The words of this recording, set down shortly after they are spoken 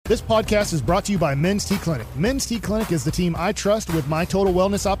This podcast is brought to you by Men's T Clinic. Men's T Clinic is the team I trust with my total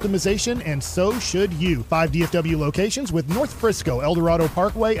wellness optimization, and so should you. 5 DFW locations with North Frisco, El Dorado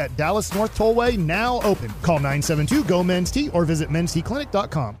Parkway at Dallas North Tollway now open. Call 972-GO-MEN'S-T or visit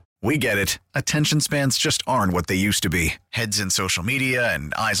mensteclinic.com. We get it. Attention spans just aren't what they used to be. Heads in social media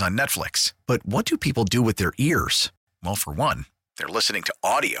and eyes on Netflix. But what do people do with their ears? Well, for one, they're listening to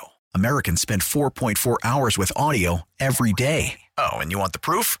audio. Americans spend 4.4 hours with audio every day. Oh, and you want the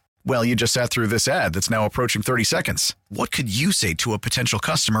proof? Well, you just sat through this ad that's now approaching 30 seconds. What could you say to a potential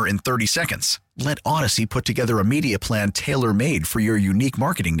customer in 30 seconds? Let Odyssey put together a media plan tailor-made for your unique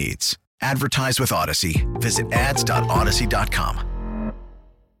marketing needs. Advertise with Odyssey. Visit ads.odyssey.com.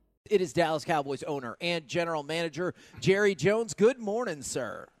 It is Dallas Cowboys owner and general manager Jerry Jones. Good morning,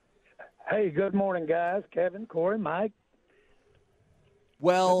 sir. Hey, good morning, guys. Kevin, Corey, Mike.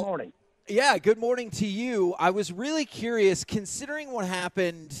 Well, good morning. Yeah, good morning to you. I was really curious, considering what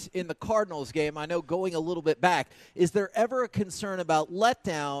happened in the Cardinals game, I know going a little bit back, is there ever a concern about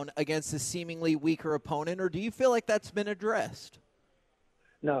letdown against a seemingly weaker opponent, or do you feel like that's been addressed?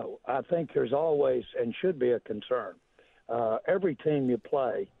 No, I think there's always and should be a concern. Every team you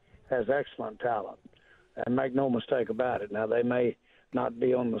play has excellent talent, and make no mistake about it. Now, they may not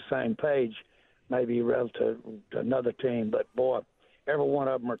be on the same page, maybe relative to another team, but, boy, every one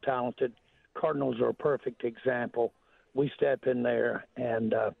of them are talented. Cardinals are a perfect example. We step in there,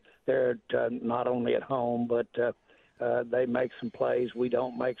 and they're not only at home, but they make some plays. We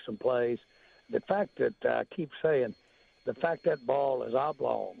don't make some plays. The fact that I keep saying, the fact that ball is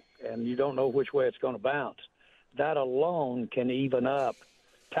oblong and you don't know which way it's going to bounce, that alone can even up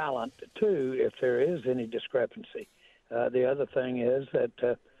talent, too, if there is any discrepancy. The other thing is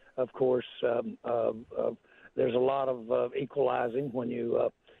that, of course, there's a lot of equalizing when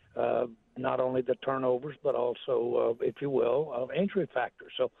you not only the turnovers, but also, if you will, of injury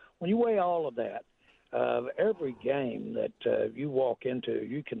factors. So when you weigh all of that, every game that you walk into,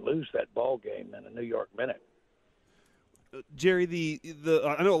 you can lose that ball game in a New York minute. Jerry,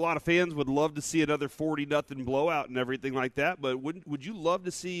 I know a lot of fans would love to see another 40-0 blowout and everything like that, but would you love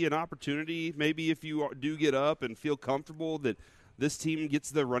to see an opportunity, maybe if you do get up and feel comfortable that this team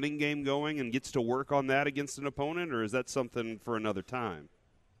gets the running game going and gets to work on that against an opponent, or is that something for another time?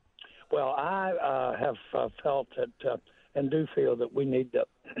 Well, I have felt that and do feel that we need to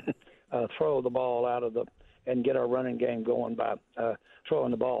throw the ball out of and get our running game going by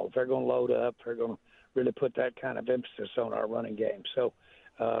throwing the ball. If they're going to load up, they're going to really put that kind of emphasis on our running game. So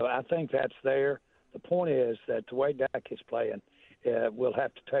I think that's there. The point is that the way Dak is playing, we'll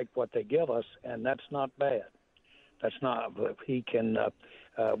have to take what they give us, and that's not bad. That's not. We can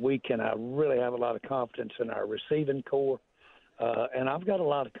really have a lot of confidence in our receiving core, and I've got a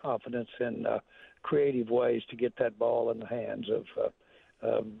lot of confidence in creative ways to get that ball in the hands of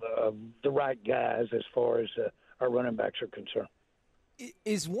the right guys as far as our running backs are concerned.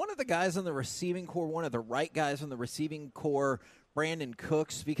 Is one of the guys on the receiving core, one of the right guys on the receiving core, Brandon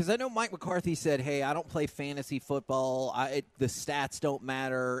Cooks? Because I know Mike McCarthy said, hey, I don't play fantasy football. The stats don't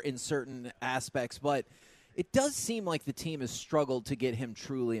matter in certain aspects, but it does seem like the team has struggled to get him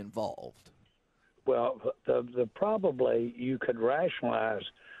truly involved. Well, the probably you could rationalize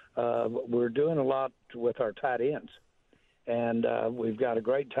we're doing a lot with our tight ends, and we've got a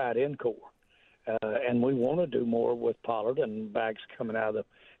great tight end core. And we want to do more with Pollard and backs coming out of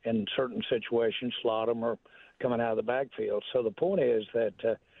in certain situations, slot them or coming out of the backfield. So the point is that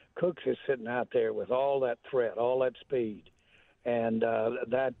Cooks is sitting out there with all that threat, all that speed, and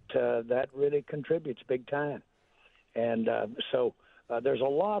that really contributes big time. And so there's a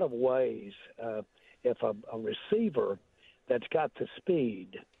lot of ways if a receiver that's got the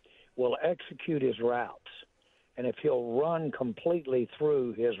speed will execute his routes. And if he'll run completely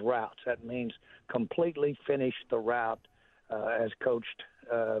through his routes, that means completely finish the route as coached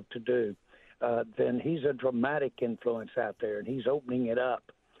to do, then he's a dramatic influence out there, and he's opening it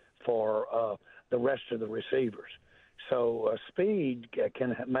up for the rest of the receivers. So speed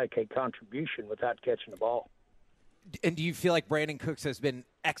can make a contribution without catching the ball. And do you feel like Brandon Cooks has been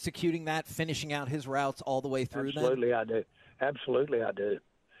executing that, finishing out his routes all the way through? Absolutely, I do. Absolutely, I do.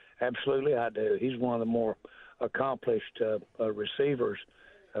 Absolutely, I do. He's one of the more accomplished receivers.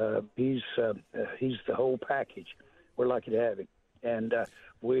 He's the whole package. We're lucky to have him, and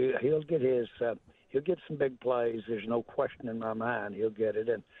he'll get some big plays. There's no question in my mind he'll get it,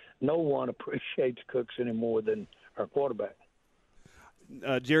 and no one appreciates Cooks any more than our quarterback.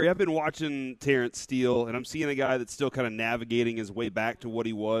 Jerry, I've been watching Terrence Steele, and I'm seeing a guy that's still kind of navigating his way back to what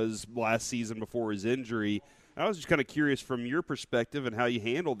he was last season before his injury. I was just kind of curious from your perspective and how you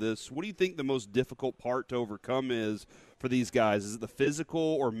handle this. What do you think the most difficult part to overcome is for these guys? Is it the physical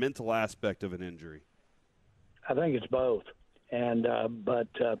or mental aspect of an injury? I think it's both, and but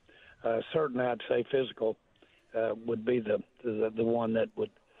certainly I'd say physical would be the one that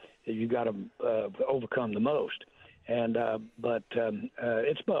you got to overcome the most, and but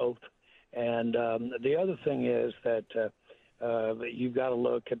it's both, and the other thing is that you've got to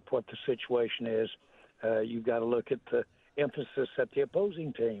look at what the situation is. You've got to look at the emphasis that the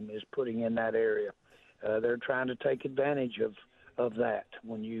opposing team is putting in that area. They're trying to take advantage of that.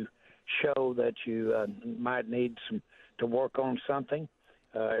 When you show that you might need to work on something,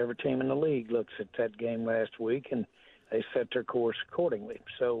 every team in the league looks at that game last week and they set their course accordingly.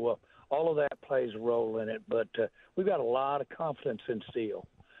 So all of that plays a role in it. But we've got a lot of confidence in Steele,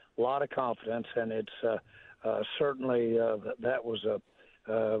 a lot of confidence, and it's certainly that was a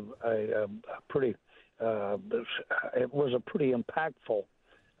pretty it was a pretty impactful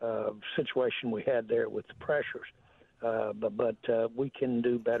situation we had there with the pressures. But we can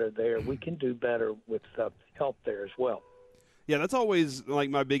do better there. We can do better with help there as well. Yeah, that's always like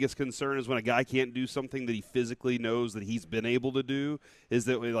my biggest concern is when a guy can't do something that he physically knows that he's been able to do, is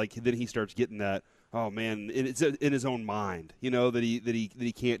that like then he starts getting that, oh man, it's in his own mind, you know, that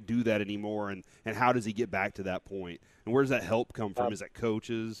he can't do that anymore, and how does he get back to that point? And where does that help come from? Is that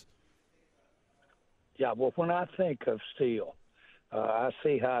coaches? Yeah, well, when I think of Steele, I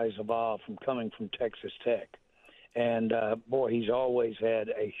see how he's evolved from coming from Texas Tech. And, boy, he's always had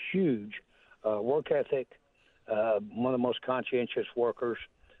a huge work ethic, one of the most conscientious workers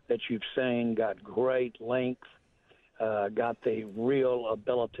that you've seen, got great length, got the real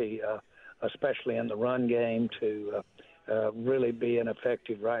ability, especially in the run game, to really be an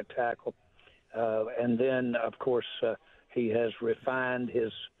effective right tackle. And then, of course, he has refined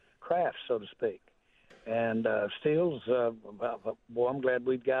his craft, so to speak. And Steele's, boy, I'm glad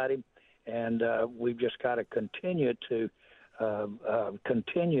we've got him. And we've just got to continue to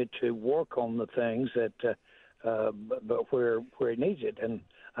work on the things that, but where he needs it. And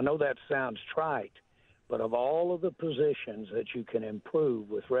I know that sounds trite, but of all of the positions that you can improve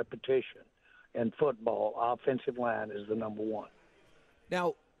with repetition in football, offensive line is the number one.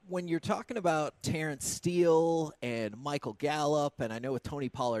 Now, when you're talking about Terrence Steele and Michael Gallup, and I know with Tony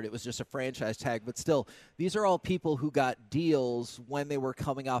Pollard it was just a franchise tag, but still, these are all people who got deals when they were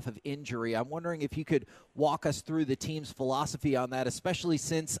coming off of injury. I'm wondering if you could walk us through the team's philosophy on that, especially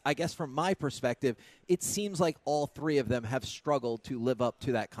since, I guess from my perspective, it seems like all three of them have struggled to live up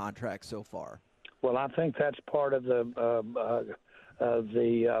to that contract so far. Well, I think that's part of the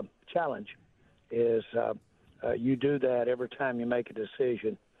challenge is you do that every time you make a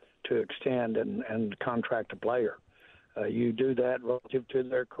decision to extend and contract a player. You do that relative to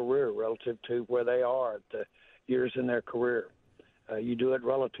their career, relative to where they are at the years in their career. You do it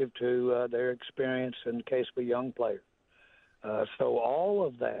relative to their experience in the case of a young player. So all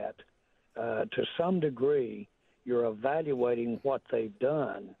of that, to some degree, you're evaluating what they've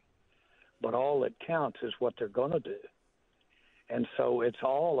done, but all that counts is what they're going to do. And so it's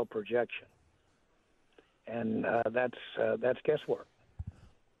all a projection. And that's guesswork.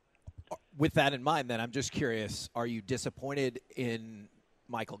 With that in mind, then, I'm just curious, are you disappointed in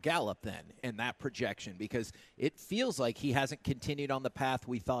Michael Gallup then and that projection? Because it feels like he hasn't continued on the path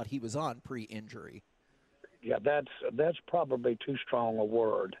we thought he was on pre-injury. Yeah, that's probably too strong a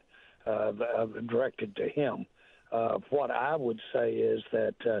word directed to him. What I would say is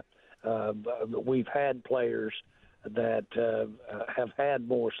that we've had players that have had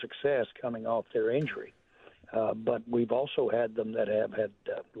more success coming off their injury. But we've also had them that have had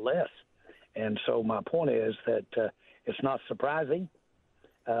less. And so my point is that it's not surprising.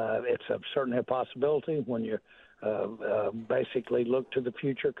 It's certainly a possibility when you basically look to the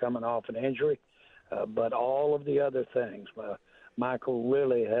future coming off an injury. But all of the other things, Michael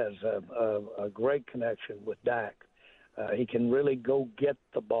really has a great connection with Dak. He can really go get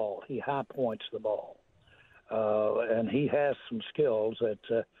the ball. He high points the ball. And he has some skills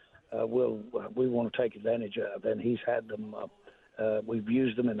that we want to take advantage of, and he's had them. We've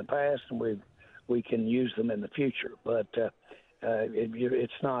used them in the past, and we can use them in the future. But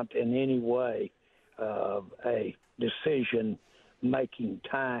it's not in any way a decision-making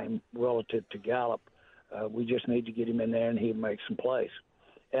time relative to Gallup. We just need to get him in there, and he'll make some plays.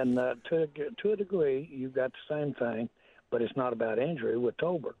 And to a degree, you've got the same thing, but it's not about injury with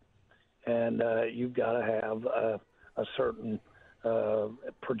Tolbert. And you've got to have a certain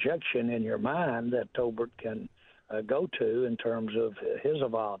projection in your mind that Tolbert can go to in terms of his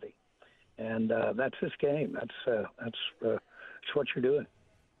evolving, and that's this game. That's what you're doing.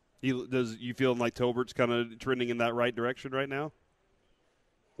 You feel like Tolbert's kind of trending in that right direction right now?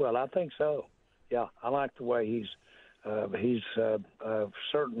 Well, I think so. Yeah, I like the way he's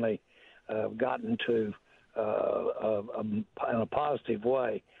certainly gotten to in a positive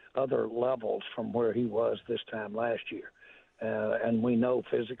way other levels from where he was this time last year, and we know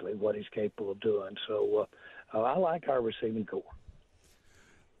physically what he's capable of doing. So I like our receiving core.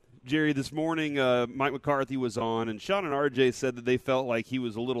 Jerry, this morning Mike McCarthy was on, and Sean and RJ said that they felt like he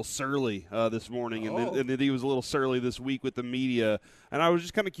was a little surly this morning, and that he was a little surly this week with the media. And I was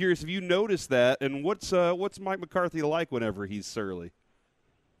just kind of curious if you noticed that, and what's Mike McCarthy like whenever he's surly?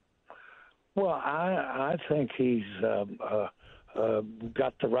 Well, I think he's got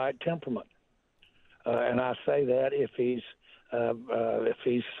the right temperament, and I say that if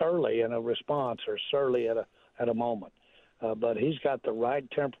he's surly in a response or surly at a moment. But he's got the right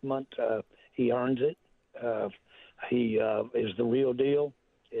temperament. He earns it. He is the real deal.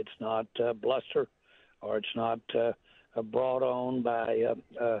 It's not bluster, or it's not brought on by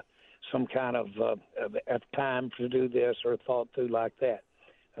some kind of time to do this or thought through like that.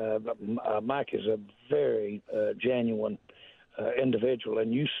 Mike is a very genuine individual,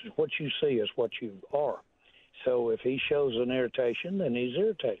 and what you see is what you are. So if he shows an irritation, then he's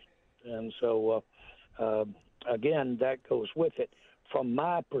irritated. And so again, that goes with it. From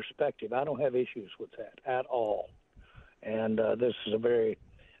my perspective, I don't have issues with that at all. And this is a very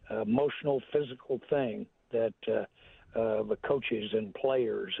emotional, physical thing that the coaches and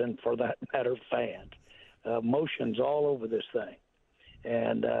players, and for that matter, fans, emotions all over this thing.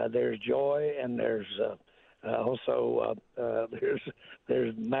 And there's joy, and there's also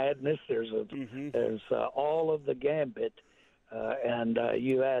there's madness. There's all of the gambit. And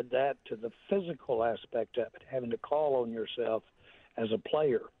you add that to the physical aspect of it, having to call on yourself as a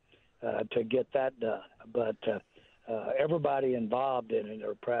player to get that done. But everybody involved in it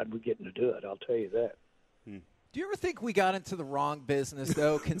are proud we're getting to do it, I'll tell you that. Do you ever think we got into the wrong business,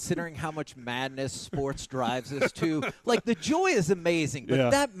 though, considering how much madness sports drives us to? Like, the joy is amazing,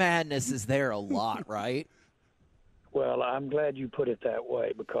 but that madness is there a lot, right? Well, I'm glad you put it that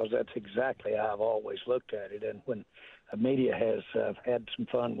way, because that's exactly how I've always looked at it. And when the media has had some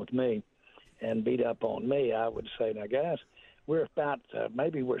fun with me and beat up on me, I would say, now, guys, we're about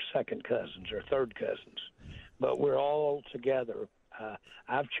maybe we're second cousins or third cousins, but we're all together.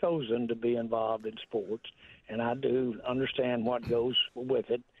 I've chosen to be involved in sports, and I do understand what goes with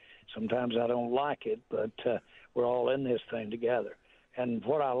it. Sometimes I don't like it, but we're all in this thing together. And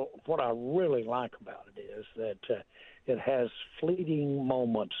what I really like about it is that it has fleeting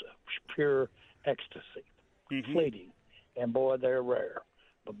moments of pure ecstasy, fleeting. And, boy, they're rare.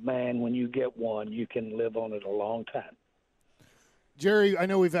 But, man, when you get one, you can live on it a long time. Jerry, I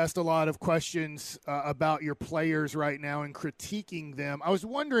know we've asked a lot of questions about your players right now and critiquing them. I was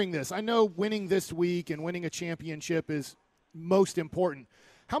wondering this. I know winning this week and winning a championship is most important.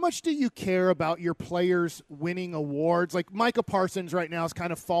 How much do you care about your players winning awards? Like Micah Parsons right now is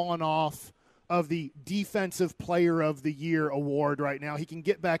kind of fallen off of the Defensive Player of the Year award right now. He can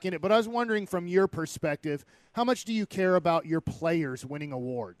get back in it. But I was wondering from your perspective, how much do you care about your players winning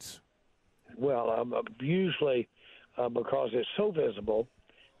awards? Well, usually because it's so visible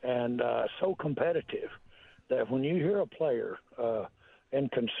and so competitive that when you hear a player in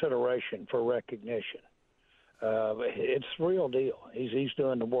consideration for recognition, it's the real deal. He's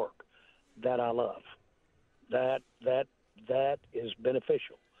doing the work that I love. That is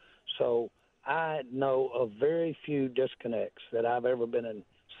beneficial. So I know of very few disconnects that I've ever been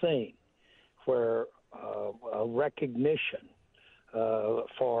seen where a recognition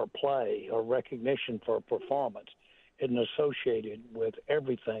for play or recognition for performance isn't associated with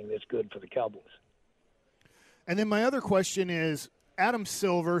everything that's good for the Cowboys. And then my other question is, Adam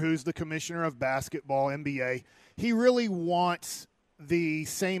Silver, who's the commissioner of basketball, NBA, he really wants the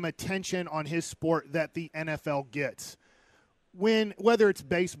same attention on his sport that the NFL gets. Whether it's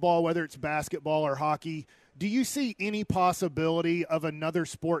baseball, whether it's basketball or hockey, do you see any possibility of another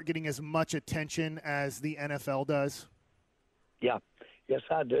sport getting as much attention as the NFL does? Yeah, yes,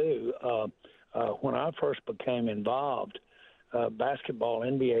 I do. When I first became involved, basketball,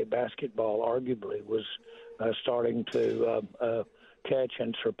 NBA basketball, arguably was starting to catch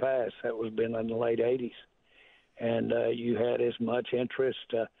and surpass. That was been in the late 80s. And you had as much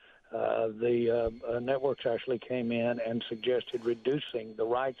interest. The networks actually came in and suggested reducing the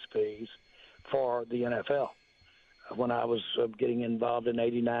rights fees for the NFL when I was getting involved in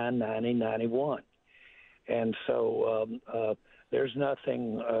 89, 90, 91. And so there's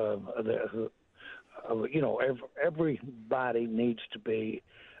nothing everybody needs to be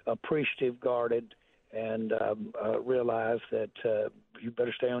appreciative, guarded, and realize that you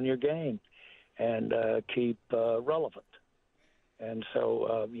better stay on your game and keep relevant. And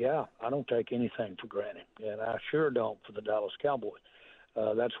so, I don't take anything for granted, and I sure don't for the Dallas Cowboys.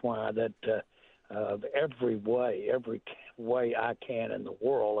 That's why that every way I can in the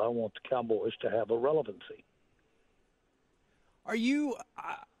world, I want the Cowboys to have a relevancy. Are you?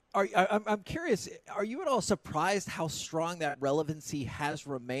 I'm curious. Are you at all surprised how strong that relevancy has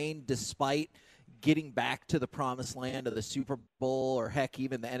remained despite getting back to the promised land of the Super Bowl or, heck,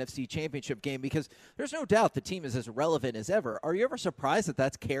 even the NFC Championship game? Because there's no doubt the team is as relevant as ever. Are you ever surprised that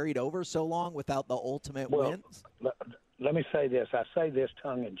that's carried over so long without the ultimate wins? Let me say this. I say this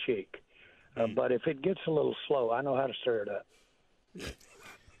tongue-in-cheek. But if it gets a little slow, I know how to stir it up.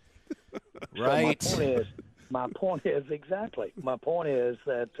 Right. So my point is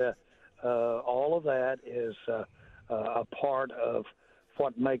that all of that is a part of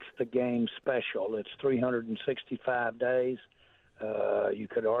what makes the game special. It's 365 days. You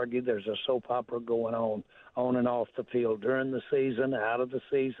could argue there's a soap opera going on and off the field during the season, out of the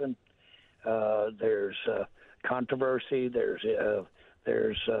season. There's controversy.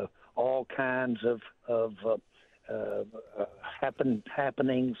 There's all kinds of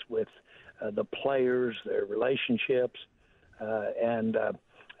happenings with the players, their relationships, and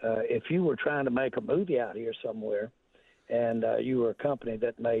if you were trying to make a movie out here somewhere, and you were a company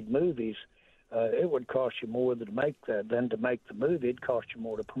that made movies, it would cost you more than to make the movie. It'd cost you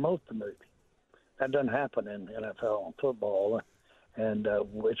more to promote the movie. That doesn't happen in NFL and football, and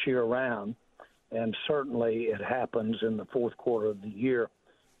it's year round, and certainly it happens in the fourth quarter of the year.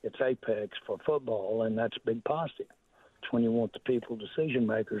 It's apex for football, and that's a big positive. It's when you want the people, decision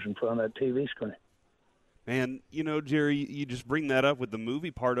makers, in front of that TV screen. And, Jerry, you just bring that up with the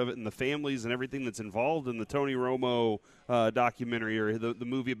movie part of it and the families and everything that's involved in the Tony Romo documentary, or the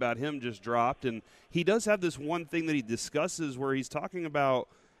movie about him just dropped. And he does have this one thing that he discusses where he's talking about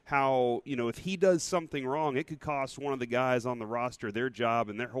how, if he does something wrong, it could cost one of the guys on the roster their job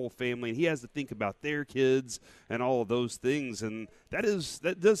and their whole family, and he has to think about their kids and all of those things. And that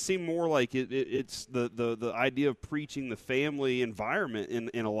does seem more like it's the idea of preaching the family environment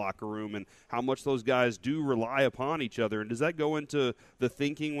in a locker room and how much those guys do rely upon each other. And does that go into the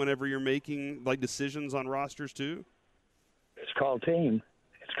thinking whenever you're making decisions on rosters too? It's called team.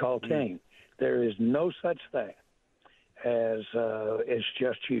 There is no such thing as it's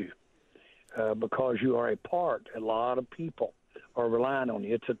just you, because you are a part. A lot of people are relying on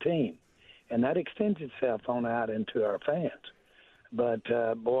you. It's a team, and that extends itself on out into our fans. But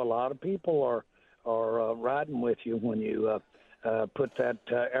a lot of people are riding with you when you put that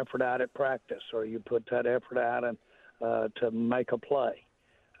effort out at practice, or you put that effort out to make a play,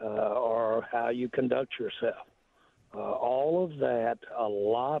 or how you conduct yourself. All of that, a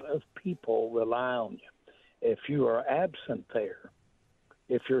lot of people rely on you. If you are absent there,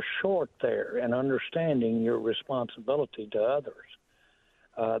 if you're short there and understanding your responsibility to others,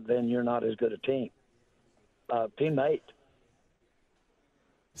 then you're not as good a teammate.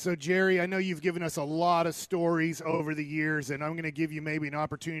 So, Jerry, I know you've given us a lot of stories over the years, and I'm going to give you maybe an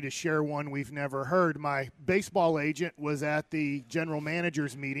opportunity to share one we've never heard. My baseball agent was at the general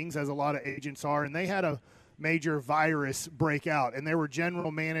managers' meetings, as a lot of agents are, and they had a major virus breakout, and there were general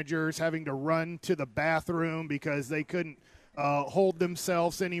managers having to run to the bathroom because they couldn't hold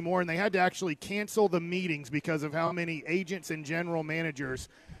themselves anymore, and they had to actually cancel the meetings because of how many agents and general managers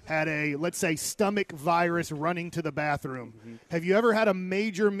had a, let's say, stomach virus running to the bathroom. Mm-hmm. Have you ever had a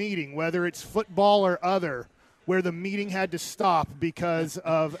major meeting, whether it's football or other, where the meeting had to stop because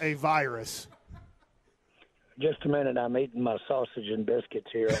of a virus? Just a minute, I'm eating my sausage and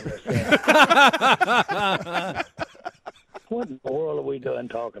biscuits here on this. What in the world are we doing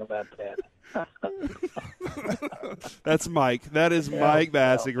talking about that? That's Mike. That is Mike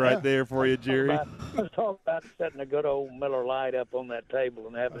Bassick right there for you, Jerry. Let's talk about setting a good old Miller Lite up on that table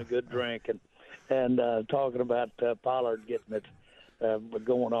and having a good drink, and talking about Pollard getting it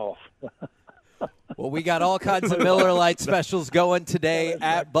going off. Well, we got all kinds of Miller Lite specials going today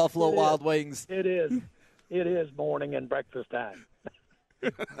at Buffalo Wild Wings. It is. It is morning and breakfast time.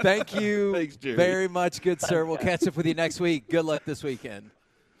 Thank you Thanks, Jerry. very much, good sir. We'll catch up with you next week. Good luck this weekend.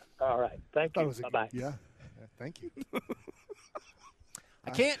 All right. Thank you. Bye-bye. Yeah. Thank you.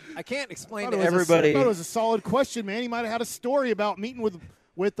 I can't explain to I everybody. thought it was a solid question, man. He might have had a story about meeting with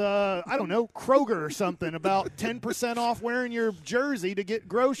I don't know, Kroger or something about 10% off wearing your jersey to get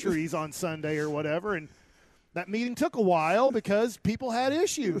groceries on Sunday or whatever. And That meeting took a while because people had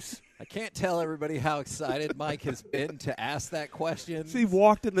issues. I can't tell everybody how excited Mike has been to ask that question. So he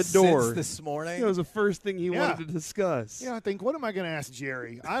walked in the door since this morning. It was the first thing he wanted to discuss. I think, what am I going to ask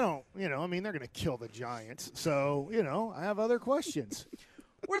Jerry? I don't, they're going to kill the Giants. So, I have other questions.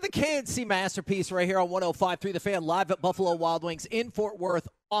 We're the K&C Masterpiece right here on 105.3 The Fan, live at Buffalo Wild Wings in Fort Worth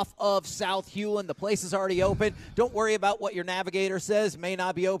off of South Hewlin. The place is already open. Don't worry about what your navigator says. May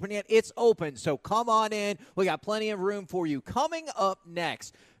not be open yet. It's open, so come on in. We got plenty of room for you. Coming up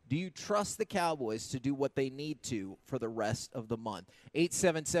next, do you trust the Cowboys to do what they need to for the rest of the month?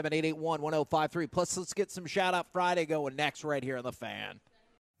 877-881-1053. Plus, let's get some Shout-Out Friday going next right here on The Fan.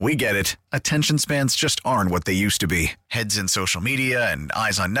 We get it. Attention spans just aren't what they used to be. Heads in social media and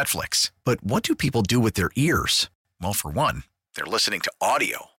eyes on Netflix. But what do people do with their ears? Well, for one, they're listening to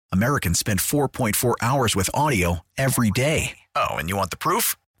audio. Americans spend 4.4 hours with audio every day. Oh, and you want the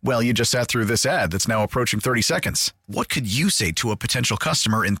proof? Well, you just sat through this ad that's now approaching 30 seconds. What could you say to a potential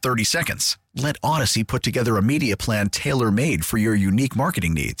customer in 30 seconds? Let Odyssey put together a media plan tailor-made for your unique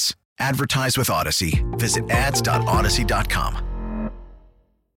marketing needs. Advertise with Odyssey. Visit ads.odyssey.com.